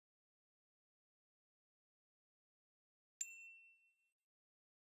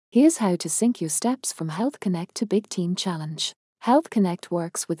Here's how to sync your steps from Health Connect to Big Team Challenge. Health Connect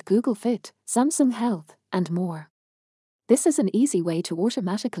works with Google Fit, Samsung Health, and more. This is an easy way to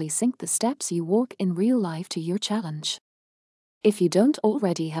automatically sync the steps you walk in real life to your challenge. If you don't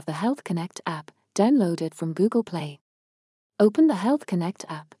already have the Health Connect app, download it from Google Play. Open the Health Connect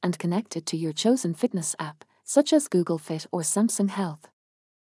app and connect it to your chosen fitness app, such as Google Fit or Samsung Health.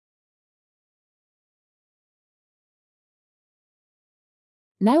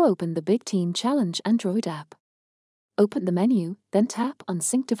 Now open the Big Team Challenge Android app. Open the menu, then tap on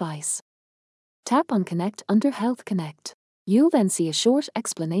Sync Device. Tap on Connect under Health Connect. You'll then see a short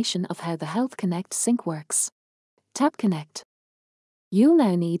explanation of how the Health Connect sync works. Tap Connect. You'll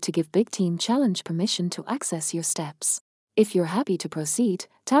now need to give Big Team Challenge permission to access your steps. If you're happy to proceed,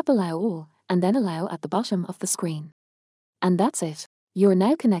 tap Allow All, and then Allow at the bottom of the screen. And that's it. You're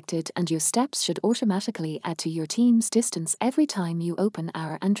now connected and your steps should automatically add to your team's distance every time you open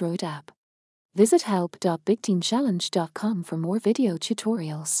our Android app. Visit help.bigteamchallenge.com for more video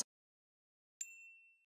tutorials.